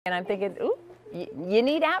And I'm thinking, ooh, you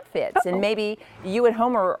need outfits. And maybe you at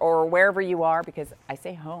home or wherever you are, because I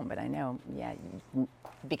say home, but I know, yeah,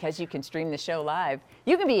 because you can stream the show live,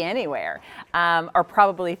 you can be anywhere, are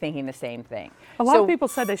probably thinking the same thing. A lot of people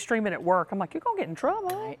said they stream it at work. I'm like, you're going to get in trouble.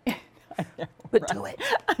 Right. I know, But right? do it.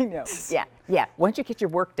 I know. Yeah, yeah. Once you get your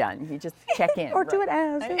work done, you just check in. Or do it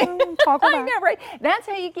as, talk about. I know, right? That's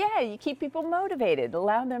how you keep people motivated.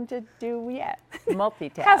 Allow them to do,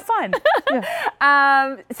 multitask. Have fun.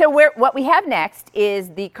 Yeah. So what we have next is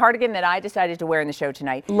the cardigan that I decided to wear in the show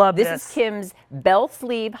tonight. Love this. This is Kim's Belle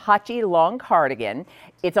sleeve Hacci long cardigan.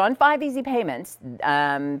 It's on 5 easy payments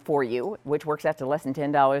for you, which works out to less than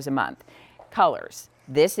 $10 a month. Colors.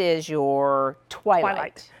 This is your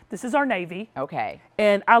Twilight. This is our navy. Okay.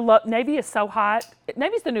 And I love, navy is so hot.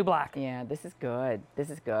 Navy's the new black. Yeah, this is good. This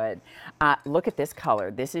is good. Look at this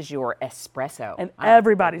color. This is your espresso. And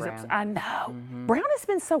everybody's, brown. I know. Brown has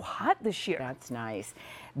been so hot this year. That's nice.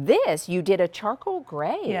 This, you did a charcoal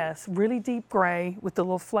gray. Yes, really deep gray with the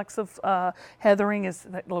little flecks of heathering,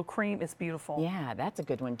 that little cream is beautiful. Yeah, that's a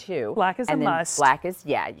good one too. Black is a must. Black is,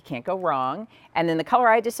 yeah, you can't go wrong. And then the color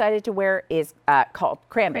I decided to wear is called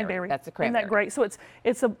cranberry. That's a cranberry. Isn't that great? So it's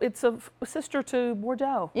a sister to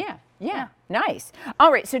Bordeaux. Yeah, nice.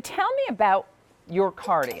 All right, so tell me about your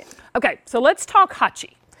cardigan. Okay, so let's talk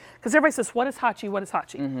Hacci. Because everybody says, what is Hacci? What is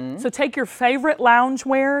Hacci? So take your favorite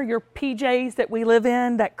loungewear, your PJs that we live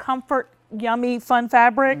in, that comfort, yummy, fun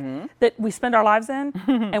fabric that we spend our lives in,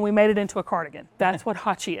 and we made it into a cardigan. That's what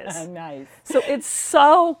Hacci is. Nice. So it's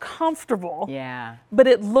so comfortable. Yeah. But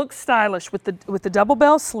it looks stylish with the double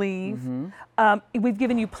bell sleeve. We've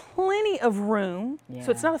given you plenty of room. Yeah.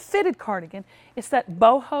 So it's not a fitted cardigan. It's that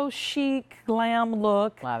boho chic glam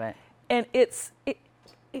look. Love it. And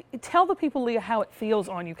tell the people, Leah, how it feels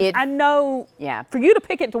on you. I know, yeah. For you to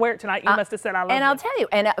pick it to wear it tonight, you must have said, I love it. And I'll tell you,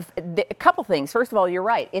 and a couple things. First of all, you're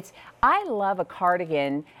right. I love a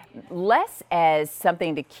cardigan less as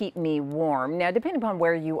something to keep me warm. Now, depending upon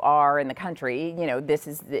where you are in the country, this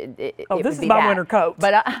is this is my winter coat.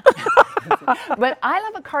 But but I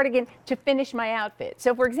love a cardigan to finish my outfit.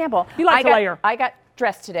 So, for example, you like to layer. I got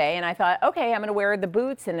dressed today, and I thought, okay, I'm going to wear the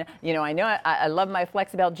boots, and I love my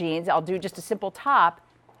Flexibel jeans. I'll do just a simple top.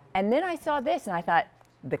 And then I saw this, and I thought,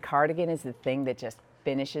 the cardigan is the thing that just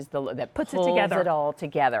finishes that puts pulls it all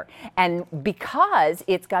together. And because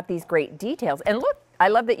it's got these great details, and look, I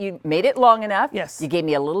love that you made it long enough. Yes. You gave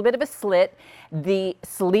me a little bit of a slit. The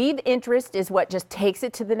sleeve interest is what just takes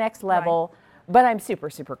it to the next level. Right. But I'm super,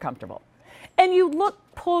 super comfortable. And you look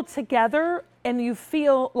pulled together, and you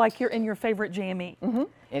feel like you're in your favorite jammy.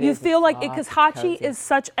 You feel like because Hacci is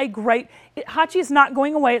such a great. Hacci is not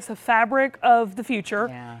going away. It's a fabric of the future.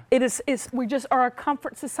 Yeah. It is. We just are a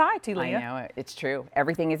comfort society, Leah. I know it's true.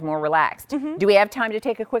 Everything is more relaxed. Do we have time to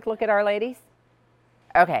take a quick look at our ladies?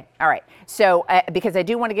 Okay, all right. So, because I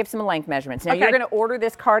do want to give some length measurements. Now, you're going to order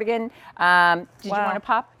this cardigan. Did you want to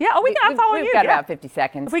pop? Yeah, I'll follow you. We've got about 50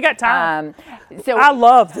 seconds. If we got time. So I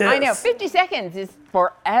love this. I know, 50 seconds is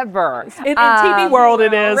forever. In TV world,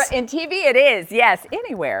 it is. In TV, it is, yes.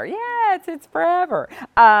 Anywhere, yeah, it's forever.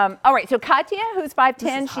 All right, so Katya, who's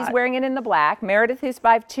 5'10", she's wearing it in the black. Meredith, who's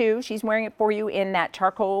 5'2", she's wearing it for you in that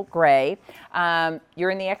charcoal gray. You're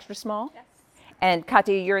in the extra small? Yes. And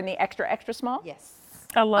Katya, you're in the extra, extra small? Yes.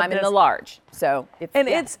 I love this. I'm in the large, so it's and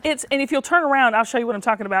and if you'll turn around, I'll show you what I'm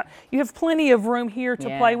talking about. You have plenty of room here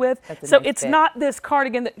to play with, so nice it's fit. not this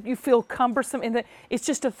cardigan that you feel cumbersome in. That it's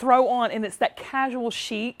just to throw on, and it's that casual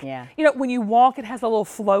chic. Yeah. When you walk, it has a little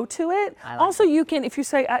flow to it. Also, you can, if you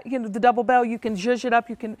say the double bell, you can zhuzh it up,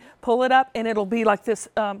 you can pull it up, and it'll be like this.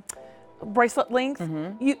 Bracelet length.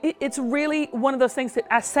 It's really one of those things that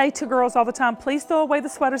I say to girls all the time, please throw away the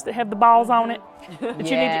sweaters that have the balls on it. That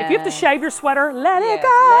you need. If you have to shave your sweater, let it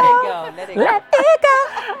go. Let it go.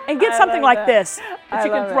 And get something like this that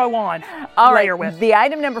you can throw on. All layer right, with. the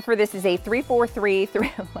item number for this is a 343-336.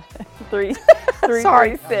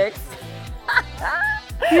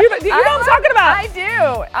 You know what I'm talking about.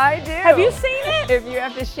 I do. Have you seen it? If you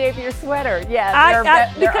have to shave your sweater, yes,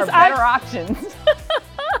 there are better options.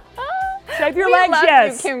 Shave your legs, love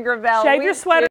yes. You, Kim Gravel. Shave your sweater.